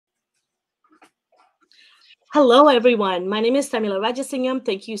Hello, everyone. My name is Tharmila Rajasingam.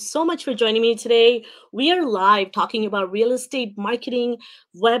 Thank you so much for joining me today. We are live talking about real estate marketing,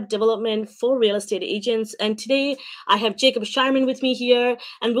 web development for real estate agents. And today I have Jacob Sharman with me here,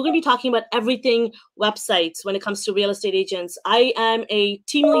 and we're going to be talking about everything websites when it comes to real estate agents. I am a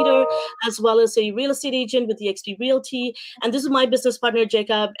team leader as well as a real estate agent with eXp Realty. And this is my business partner,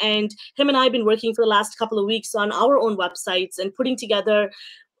 Jacob. And him and I have been working for the last couple of weeks on our own websites and putting together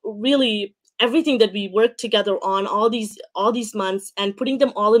really everything that we worked together on all these months and putting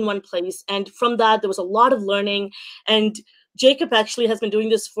them all in one place. And from that there was a lot of learning. And Jacob actually has been doing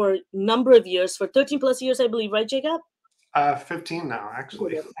this for a number of years, for 13 plus years, I believe, right, Jacob? 15 now,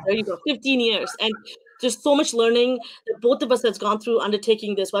 actually. There you go, 15 years. And there's so much learning that both of us has gone through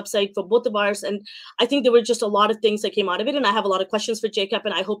undertaking this website for both of ours. And I think there were just a lot of things that came out of it. And I have a lot of questions for Jacob,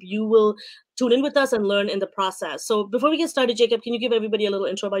 and I hope you will tune in with us and learn in the process. So before we get started, Jacob, can you give everybody a little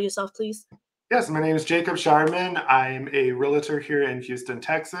intro about yourself, please? Yes, my name is Jacob Sharman. I'm a realtor here in Houston,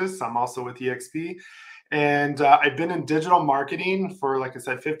 Texas. I'm also with eXp. And I've been in digital marketing for, like I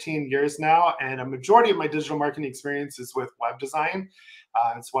said, 15 years now. And a majority of my digital marketing experience is with web design.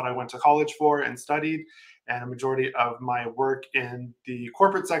 It's what I went to college for and studied. And a majority of my work in the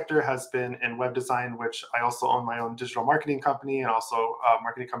corporate sector has been in web design, which I also own my own digital marketing company and also a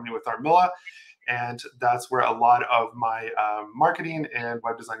marketing company with Tharmila. And that's where a lot of my marketing and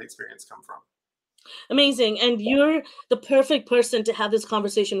web design experience come from. Amazing. And you're the perfect person to have this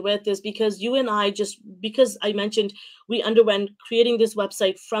conversation with, is because you and I, just because I mentioned we underwent creating this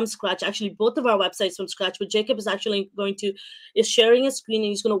website from scratch, actually both of our websites from scratch, but Jacob is actually is sharing a screen, and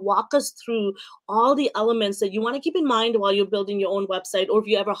he's going to walk us through all the elements that you want to keep in mind while you're building your own website, or if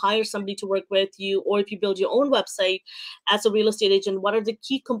you ever hire somebody to work with you, or if you build your own website as a real estate agent, what are the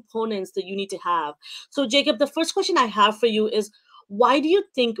key components that you need to have? So Jacob, the first question I have for you is, why do you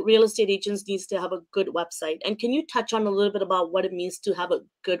think real estate agents needs to have a good website? And can you touch on a little bit about what it means to have a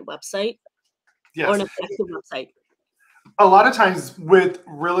good website or an Yes. effective website? A lot of times with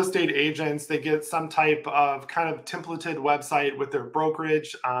real estate agents, they get some type of kind of templated website with their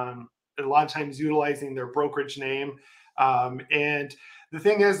brokerage, a lot of times utilizing their brokerage name. And the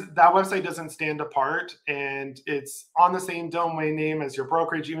thing is, that website doesn't stand apart, and it's on the same domain name as your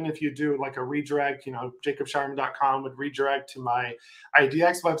brokerage. Even if you do like a redirect, jacobsharman.com would redirect to my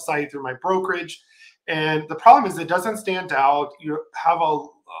IDX website through my brokerage. And the problem is it doesn't stand out. You have a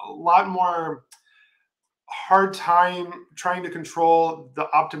lot more hard time trying to control the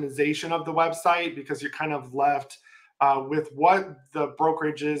optimization of the website, because you're kind of left with what the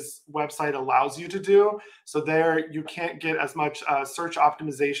brokerage's website allows you to do. So there you can't get as much search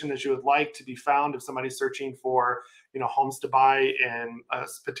optimization as you would like to be found if somebody's searching for homes to buy in a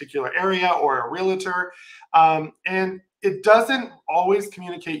particular area or a realtor. And it doesn't always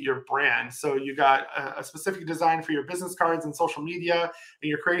communicate your brand. So you got a specific design for your business cards and social media, and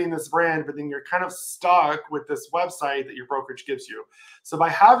you're creating this brand, but then you're kind of stuck with this website that your brokerage gives you. So by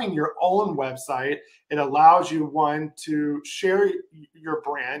having your own website, it allows you, one, to share your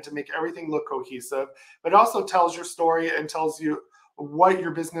brand, to make everything look cohesive, but it also tells your story and tells you what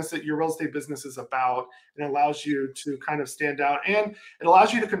your real estate business is about, and allows you to kind of stand out, and it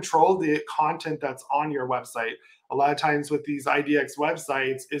allows you to control the content that's on your website. A lot of times with these IDX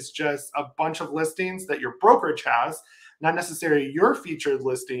websites, it's just a bunch of listings that your brokerage has, not necessarily your featured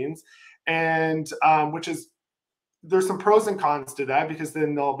listings, and there's some pros and cons to that, because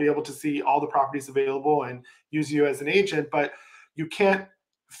then they'll be able to see all the properties available and use you as an agent, but you can't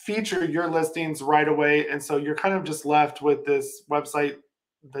feature your listings right away. And so you're kind of just left with this website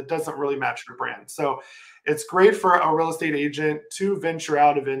that doesn't really match your brand. So it's great for a real estate agent to venture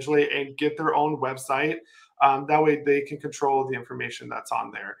out eventually and get their own website. That way they can control the information that's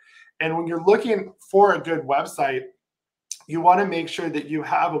on there. And when you're looking for a good website, you want to make sure that you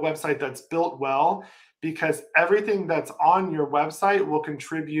have a website that's built well, because everything that's on your website will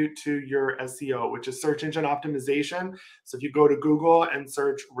contribute to your SEO, which is search engine optimization. So if you go to Google and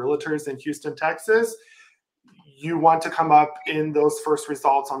search realtors in Houston, Texas, you want to come up in those first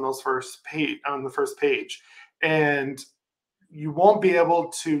results on the first page. And you won't be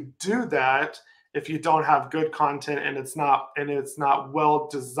able to do that if you don't have good content and it's not well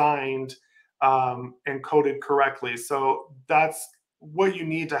designed and coded correctly. So that's what you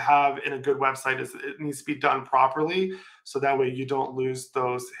need to have in a good website, is it needs to be done properly, so that way you don't lose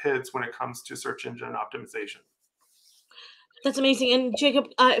those hits when it comes to search engine optimization. That's amazing. And Jacob,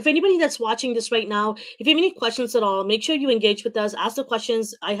 if anybody that's watching this right now, if you have any questions at all, make sure you engage with us, ask the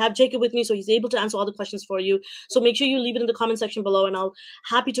questions. I have Jacob with me, so he's able to answer all the questions for you. So make sure you leave it in the comment section below, and I'll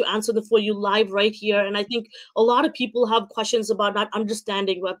happy to answer them for you live right here. And I think a lot of people have questions about not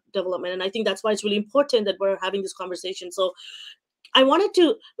understanding web development, and I think that's why it's really important that we're having this conversation. So I wanted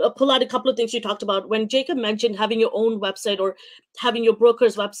to pull out a couple of things you talked about. When Jacob mentioned having your own website or having your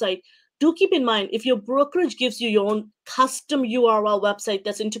broker's website, do keep in mind if your brokerage gives you your own custom URL website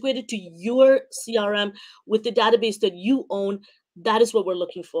that's integrated to your CRM with the database that you own, that is what we're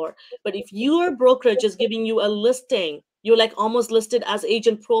looking for. But if your brokerage is giving you a listing, you're like almost listed as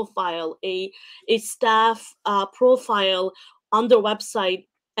agent profile, a staff profile on their website,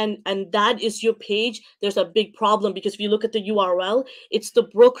 and that is your page, there's a big problem, because if you look at the URL, it's the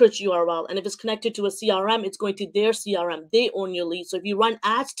brokerage URL, and if it's connected to a CRM, it's going to their CRM. They own your lead. So if you run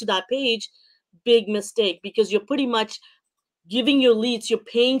ads to that page, big mistake, because you're pretty much giving your leads, you're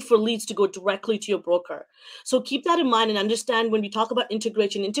paying for leads to go directly to your broker. So keep that in mind and understand when we talk about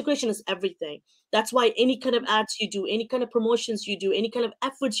integration, integration is everything. That's why any kind of ads you do, any kind of promotions you do, any kind of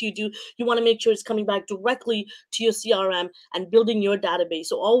efforts you do, you want to make sure it's coming back directly to your CRM and building your database.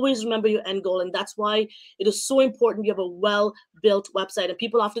 So always remember your end goal. And that's why it is so important you have a well-built website. And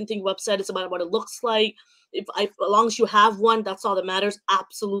people often think website is about what it looks like. As long as you have one, that's all that matters.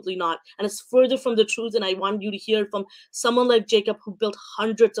 Absolutely not. And it's further from the truth. And I want you to hear from someone like Jacob, who built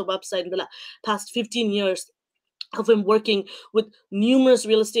hundreds of websites in the past 15 years of him working with numerous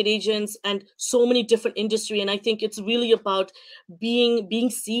real estate agents and so many different industry. And I think it's really about being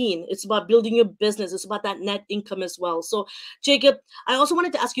seen. It's about building your business. It's about that net income as well. So Jacob, I also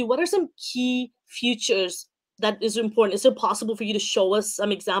wanted to ask you, what are some key features that is important? Is it possible for you to show us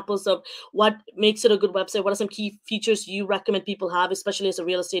some examples of what makes it a good website? What are some key features you recommend people have, especially as a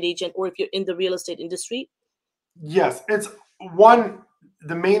real estate agent or if you're in the real estate industry? Yes, it's one.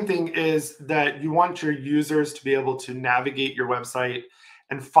 The main thing is that you want your users to be able to navigate your website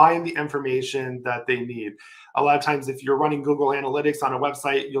and find the information that they need. A lot of times, if you're running Google Analytics on a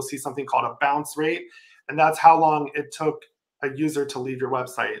website, you'll see something called a bounce rate, and that's how long it took a user to leave your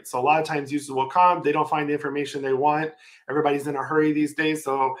website. So a lot of times users will come, they don't find the information they want. Everybody's in a hurry these days.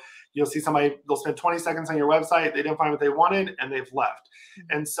 So you'll see somebody, they'll spend 20 seconds on your website, they didn't find what they wanted, and they've left.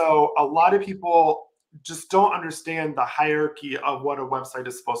 And so a lot of people just don't understand the hierarchy of what a website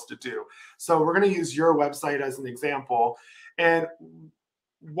is supposed to do. So we're going to use your website as an example. And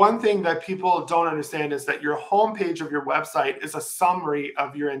one thing that people don't understand is that your homepage of your website is a summary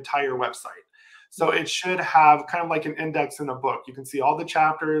of your entire website. So it should have kind of like an index in a book. You can see all the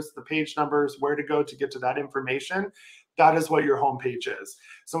chapters, the page numbers, where to go to get to that information. That is what your homepage is.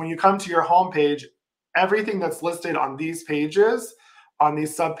 So when you come to your homepage, everything that's listed on these pages, on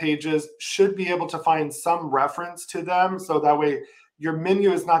these subpages, should be able to find some reference to them. So that way your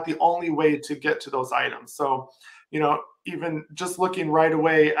menu is not the only way to get to those items. So, even just looking right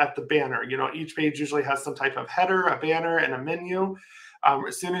away at the banner, each page usually has some type of header, a banner, and a menu.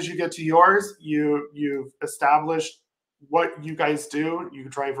 As soon as you get to yours, you've established what you guys do. You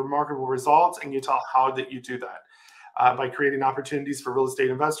drive remarkable results, and you tell how that you do that by creating opportunities for real estate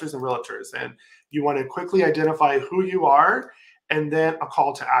investors and realtors. And you want to quickly identify who you are, and then a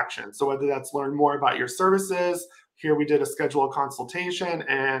call to action. So whether that's learn more about your services, here we did a schedule a consultation,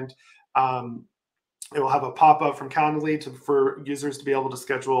 and it will have a pop-up from Calendly for users to be able to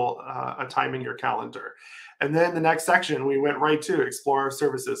schedule a time in your calendar. And then the next section, we went right to explore our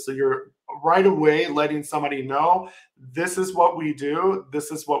services. So you're right away letting somebody know, this is what we do,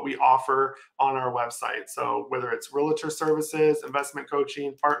 this is what we offer on our website. So whether it's realtor services, investment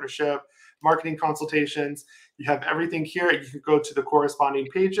coaching, partnership, marketing consultations, you have everything here. You can go to the corresponding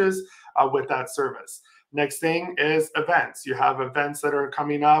pages with that service. Next thing is events. You have events that are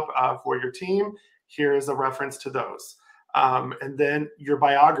coming up for your team. Here is a reference to those. And then your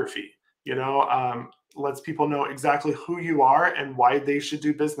biography, lets people know exactly who you are and why they should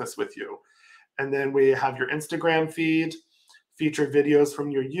do business with you. And then we have your Instagram feed, featured videos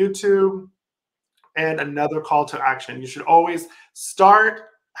from your YouTube, and another call to action. You should always start,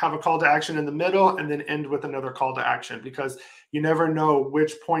 have a call to action in the middle, and then end with another call to action, because you never know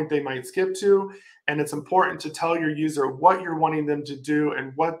which point they might skip to. And it's important to tell your user what you're wanting them to do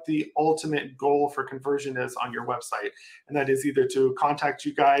and what the ultimate goal for conversion is on your website. And that is either to contact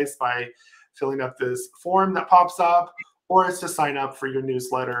you guys by filling up this form that pops up, or it's to sign up for your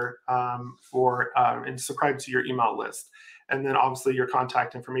newsletter and subscribe to your email list. And then obviously your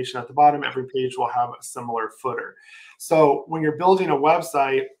contact information at the bottom. Every page will have a similar footer. So when you're building a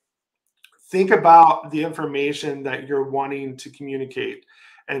website, think about the information that you're wanting to communicate.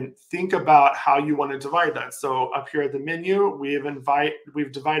 and think about how you want to divide that. So up here at the menu,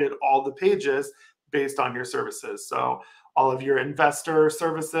 we've divided all the pages based on your services. So all of your investor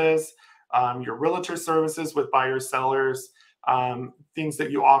services, your realtor services with buyers, sellers, things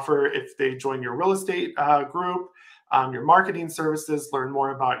that you offer if they join your real estate group, your marketing services, learn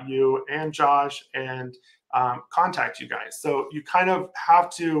more about you and Josh, and contact you guys. So you kind of have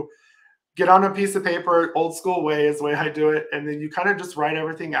to get on a piece of paper, old school way is the way I do it, and then you kind of just write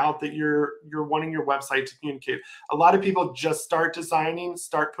everything out that you're wanting your website to communicate. A lot of people just start designing,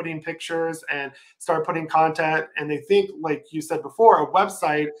 start putting pictures, and start putting content, and they think, like you said before, a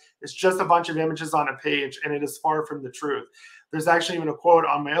website is just a bunch of images on a page, and it is far from the truth. There's actually even a quote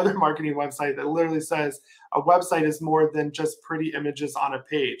on my other marketing website that literally says, a website is more than just pretty images on a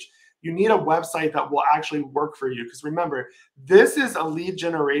page. You need a website that will actually work for you. Because remember, this is a lead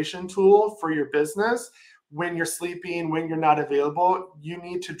generation tool for your business. When you're sleeping, when you're not available, you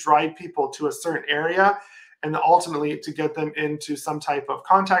need to drive people to a certain area and ultimately to get them into some type of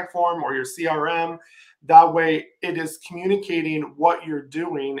contact form or your CRM. That way it is communicating what you're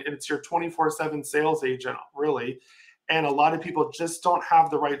doing, and it's your 24/7 sales agent, really. And a lot of people just don't have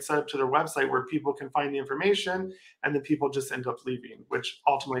the right setup to their website where people can find the information, and then people just end up leaving, which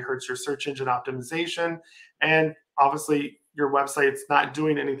ultimately hurts your search engine optimization. And obviously your website's not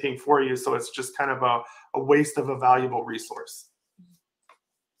doing anything for you. So it's just kind of a waste of a valuable resource.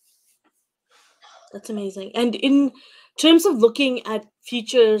 That's amazing. And in terms of looking at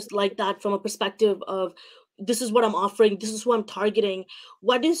features like that from a perspective of, this is what I'm offering, this is who I'm targeting,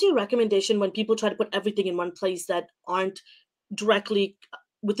 what is your recommendation when people try to put everything in one place that aren't directly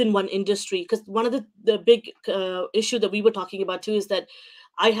within one industry? Because one of the big issue that we were talking about too is that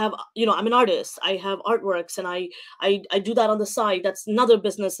I have, I'm an artist, I have artworks, and I do that on the side. That's another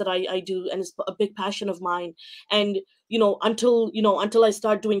business that I do, and it's a big passion of mine. And until I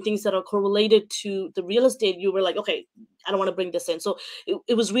start doing things that are correlated to the real estate, you were like, okay, I don't want to bring this in. So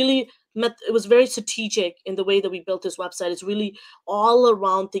it was really it was very strategic in the way that we built this website. It's really all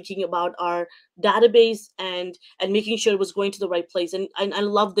around thinking about our database and making sure it was going to the right place. And I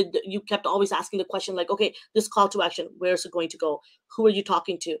love that you kept always asking the question, like, okay, this call to action, where's it going to go? Who are you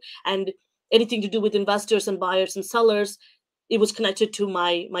talking to? And anything to do with investors and buyers and sellers, it was connected to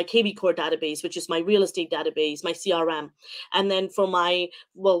my kvCORE database, which is my real estate database, my CRM. And then for my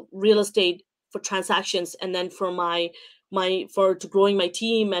real estate for transactions, and then for to growing my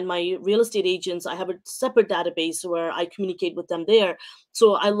team and my real estate agents, I have a separate database where I communicate with them there.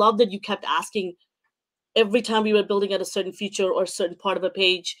 So I love that you kept asking every time we were building out a certain feature or a certain part of a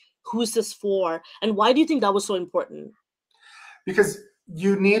page, who's this for? And why do you think that was so important? Because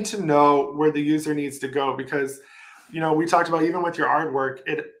you need to know where the user needs to go. Because, we talked about, even with your artwork,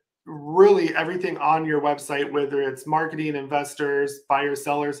 it really, everything on your website, whether it's marketing, investors, buyers,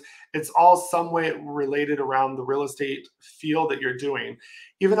 sellers, it's all some way related around the real estate field that you're doing.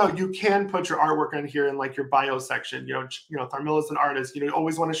 Even though you can put your artwork on here in like your bio section, Tharmila's an artist, you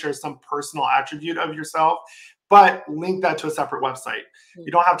always want to share some personal attribute of yourself, but link that to a separate website.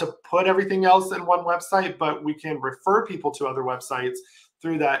 You don't have to put everything else in one website, but we can refer people to other websites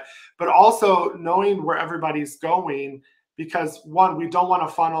through that. But also knowing where everybody's going, because one, we don't want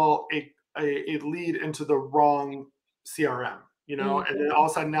to funnel a lead into the wrong CRM, and then all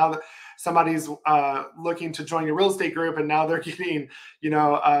of a sudden now that somebody's looking to join your real estate group, and now they're getting,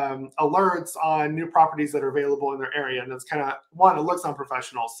 alerts on new properties that are available in their area. And it's kind of, one, it looks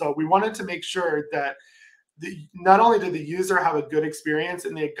unprofessional. So we wanted to make sure that not only did the user have a good experience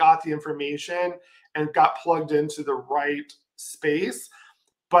and they got the information and got plugged into the right space,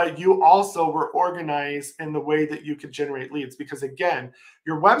 but you also were organized in the way that you could generate leads. Because again,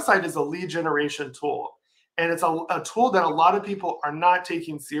 your website is a lead generation tool, and it's a tool that a lot of people are not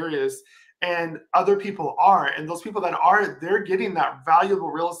taking serious, and other people are. And those people that are, they're getting that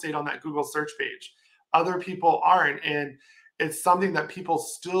valuable real estate on that Google search page. Other people aren't. And it's something that people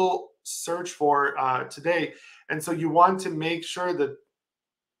still search for today. And so you want to make sure that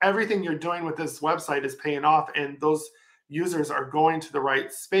everything you're doing with this website is paying off, and those users are going to the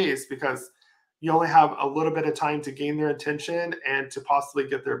right space, because you only have a little bit of time to gain their attention and to possibly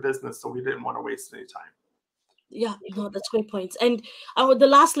get their business. So we didn't want to waste any time. Yeah, no, that's great points. And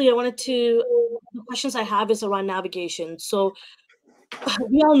lastly, the questions I have is around navigation. So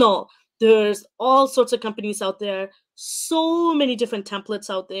we all know there's all sorts of companies out there, so many different templates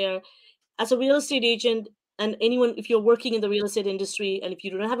out there. As a real estate agent, and anyone, if you're working in the real estate industry, and if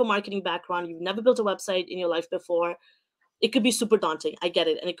you don't have a marketing background, you've never built a website in your life before, it could be super daunting. I get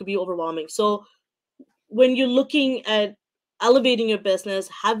it. And it could be overwhelming. So when you're looking at elevating your business,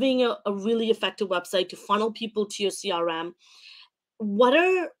 having a really effective website to funnel people to your CRM,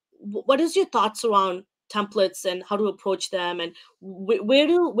 what is your thoughts around templates and how to approach them, and where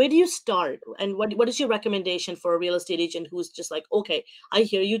do you start, and what is your recommendation for a real estate agent who's just like, okay, I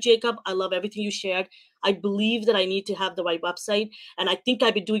hear you, Jacob, I love everything you shared, I believe that I need to have the right website, and I think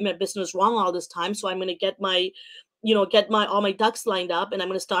I've been doing my business wrong all this time, so I'm going to get my all my ducks lined up, and I'm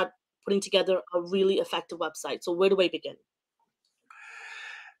going to start putting together a really effective website. So where do I begin?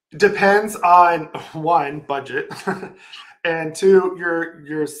 Depends on one, budget, and two,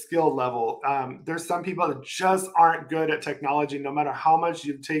 your skill level. There's some people that just aren't good at technology. No matter how much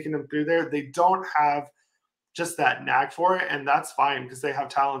you've taken them through there, they don't have just that knack for it, and that's fine because they have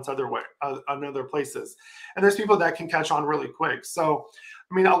talents on other places. And there's people that can catch on really quick. So,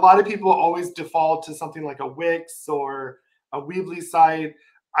 I mean, a lot of people always default to something like a Wix or a Weebly site.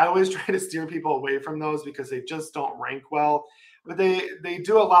 I always try to steer people away from those because they just don't rank well. But they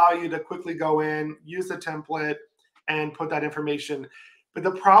do allow you to quickly go in, use a template, and put that information. But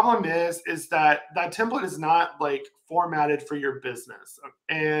the problem is that that template is not like formatted for your business,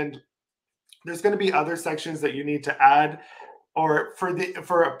 and there's going to be other sections that you need to add. Or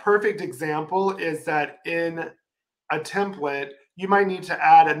for a perfect example is that in a template, you might need to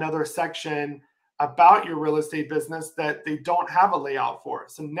add another section about your real estate business that they don't have a layout for.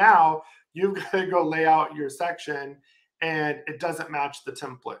 So now you've got to go lay out your section and it doesn't match the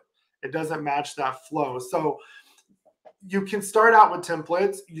template. It doesn't match that flow. So you can start out with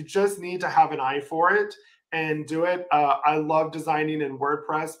templates. You just need to have an eye for it and do it. I love designing in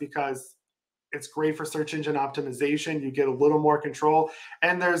WordPress because it's great for search engine optimization. You get a little more control,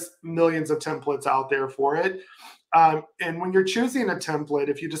 and there's millions of templates out there for it. And when you're choosing a template,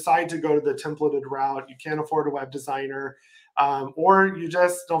 if you decide to go to the templated route, you can't afford a web designer, or you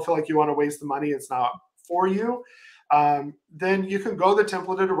just don't feel like you want to waste the money, it's not for you, then you can go the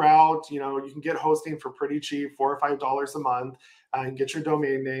templated route. You know, you can get hosting for pretty cheap, $4 or $5 a month, and get your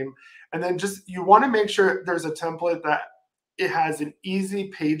domain name. And then just, you want to make sure there's a template that it has an easy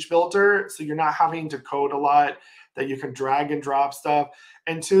page builder, so you're not having to code a lot, that you can drag and drop stuff.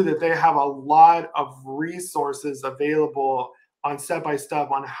 And two, that they have a lot of resources available on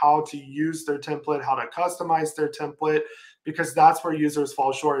step-by-step on how to use their template, how to customize their template, because that's where users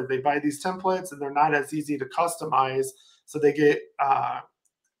fall short. They buy these templates and they're not as easy to customize, so they get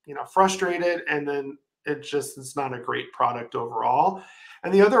frustrated, and then it's not a great product overall.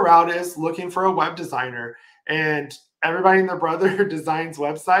 And the other route is looking for a web designer. And everybody and their brother designs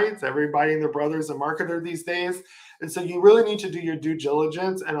websites. Everybody and their brother is a marketer these days. And so you really need to do your due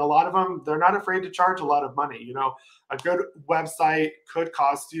diligence. And a lot of them, they're not afraid to charge a lot of money. You know, a good website could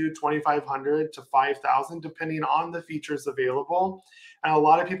cost you $2,500 to $5,000, depending on the features available. And a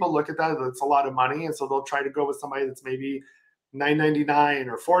lot of people look at that, that's a lot of money. And so they'll try to go with somebody that's maybe $9.99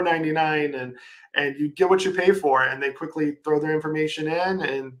 or $4.99, and you get what you pay for, and they quickly throw their information in,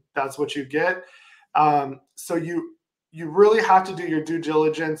 and that's what you get. So you really have to do your due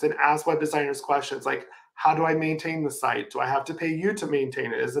diligence and ask web designers questions like, how do I maintain the site? Do I have to pay you to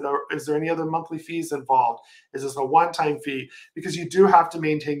maintain it? Is there any other monthly fees involved? Is this a one-time fee? Because you do have to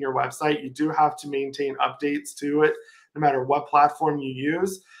maintain your website. You do have to maintain updates to it, no matter what platform you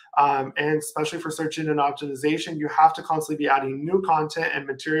use. And especially for search engine optimization, you have to constantly be adding new content and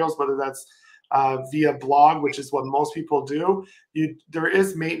materials, whether that's via blog, which is what most people do. There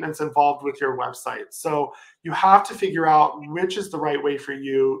is maintenance involved with your website. So you have to figure out which is the right way for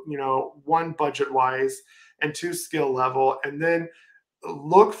you, one, budget-wise, and two, skill level, and then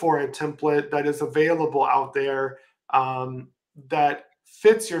look for a template that is available out there that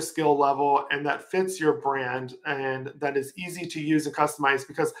fits your skill level and that fits your brand and that is easy to use and customize.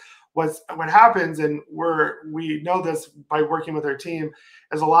 Because what happens, and we know this by working with our team,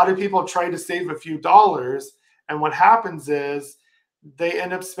 is a lot of people try to save a few dollars, and what happens is they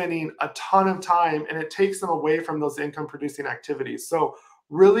end up spending a ton of time, and it takes them away from those income producing activities. So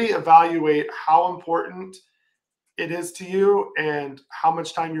really evaluate how important it is to you and how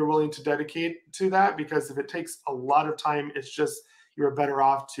much time you're willing to dedicate to that, because if it takes a lot of time, it's just, you're better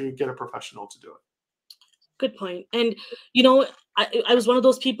off to get a professional to do it. Good point. And I was one of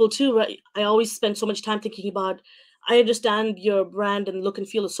those people too, right? I always spend so much time thinking about, I understand your brand and look and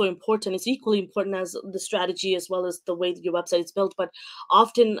feel is so important. It's equally important as the strategy as well as the way that your website is built. But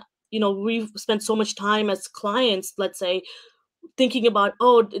often, we've spent so much time as clients, let's say, thinking about,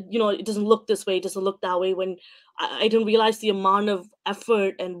 it doesn't look this way, it doesn't look that way, when I didn't realize the amount of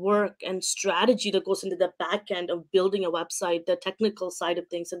effort and work and strategy that goes into the back end of building a website, the technical side of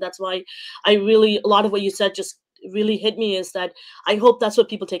things. And that's why a lot of what you said just really hit me is that I hope that's what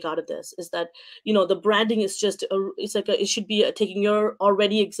people take out of this, is that, the branding is just, it's like it should be taking your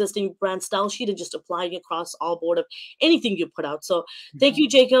already existing brand style sheet and just applying across all board of anything you put out. So thank you,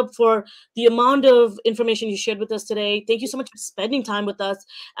 Jacob, for the amount of information you shared with us today. Thank you so much for spending time with us,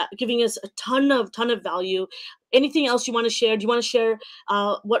 giving us a ton of value. Anything else you want to share? Do you want to share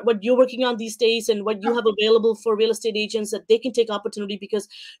what you're working on these days and what you have available for real estate agents that they can take opportunity, because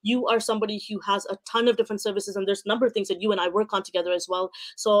you are somebody who has a ton of different services, and there's a number of things that you and I work on together as well.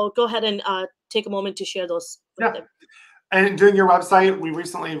 So go ahead and take a moment to share those with them. And doing your website, we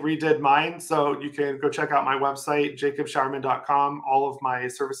recently redid mine. So you can go check out my website, jacobshowerman.com. All of my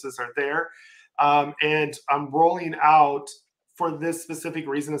services are there. And I'm rolling out, for this specific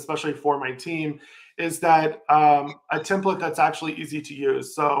reason, especially for my team, is that a template that's actually easy to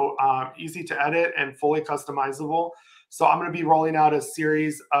use. So easy to edit and fully customizable. So I'm going to be rolling out a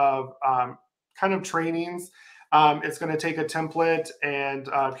series of kind of trainings. It's going to take a template, and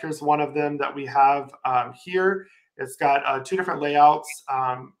here's one of them that we have here. It's got 2 different layouts.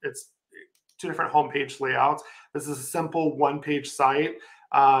 It's 2 different homepage layouts. This is a simple 1-page site.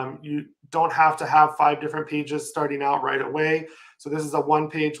 You don't have to have 5 different pages starting out right away. So this is a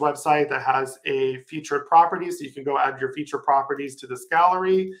 1-page website that has a featured property. So you can go add your featured properties to this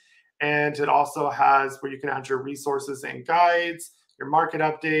gallery. And it also has where you can add your resources and guides, your market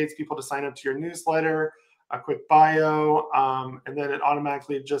updates, people to sign up to your newsletter, a quick bio, and then it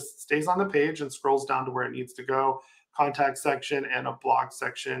automatically just stays on the page and scrolls down to where it needs to go, contact section and a blog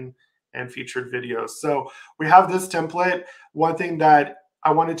section and featured videos. So we have this template. One thing that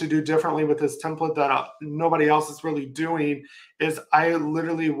I wanted to do differently with this template that nobody else is really doing is I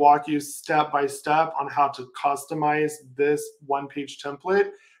literally walk you step by step on how to customize this 1-page template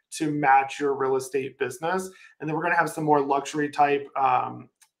to match your real estate business. And then we're going to have some more luxury type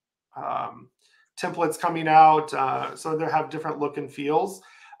templates coming out. So they have different look and feels.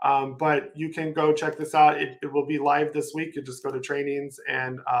 But you can go check this out. It will be live this week. You just go to trainings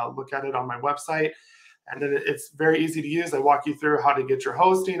and look at it on my website. And then it's very easy to use. I walk you through how to get your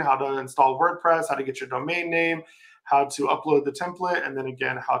hosting, how to install WordPress, how to get your domain name, how to upload the template, and then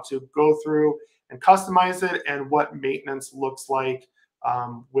again, how to go through and customize it and what maintenance looks like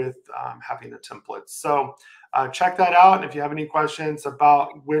with having a template. So check that out. And if you have any questions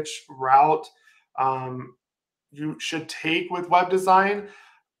about which route you should take with web design,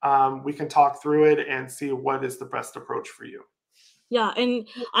 we can talk through it and see what is the best approach for you. Yeah, and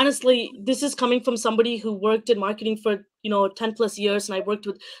honestly, this is coming from somebody who worked in marketing for 10 plus years, and I worked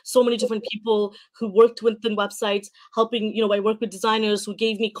with so many different people who worked within websites, helping. I worked with designers who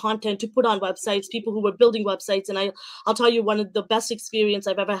gave me content to put on websites, people who were building websites, and I'll tell you, one of the best experience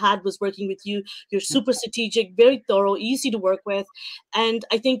I've ever had was working with you. You're super strategic, very thorough, easy to work with, and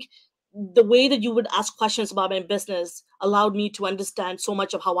I think the way that you would ask questions about my business allowed me to understand so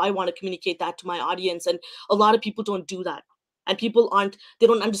much of how I want to communicate that to my audience, and a lot of people don't do that. And people they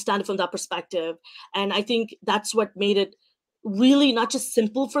don't understand it from that perspective. And I think that's what made it really not just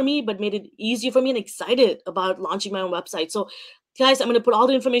simple for me, but made it easier for me and excited about launching my own website. So guys, I'm going to put all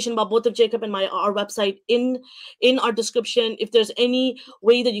the information about both of Jacob and our website in our description. If there's any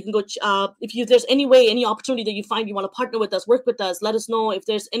way that you can go, if there's any opportunity that you find you want to partner with us, work with us, let us know. If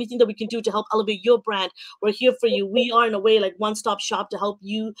there's anything that we can do to help elevate your brand, we're here for you. We are in a way like one-stop shop to help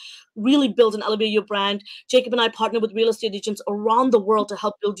you really build and elevate your brand. Jacob and I partner with real estate agents around the world to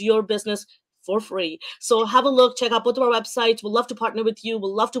help build your business for free. So have a look, check out both of our websites. We'll love to partner with you.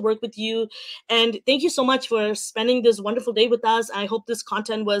 We'll love to work with you. And thank you so much for spending this wonderful day with us. I hope this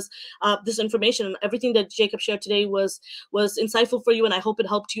content was, this information and everything that Jacob shared today was insightful for you. And I hope it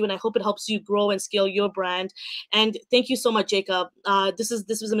helped you. And I hope it helps you grow and scale your brand. And thank you so much, Jacob. This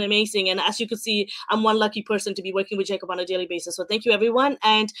was amazing. And as you can see, I'm one lucky person to be working with Jacob on a daily basis. So thank you, everyone.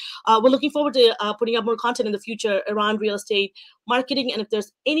 And we're looking forward to putting up more content in the future around real estate marketing. And if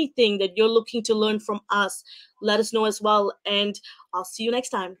there's anything that you're looking to learn from us, let us know as well. And I'll see you next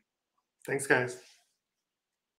time. Thanks, guys.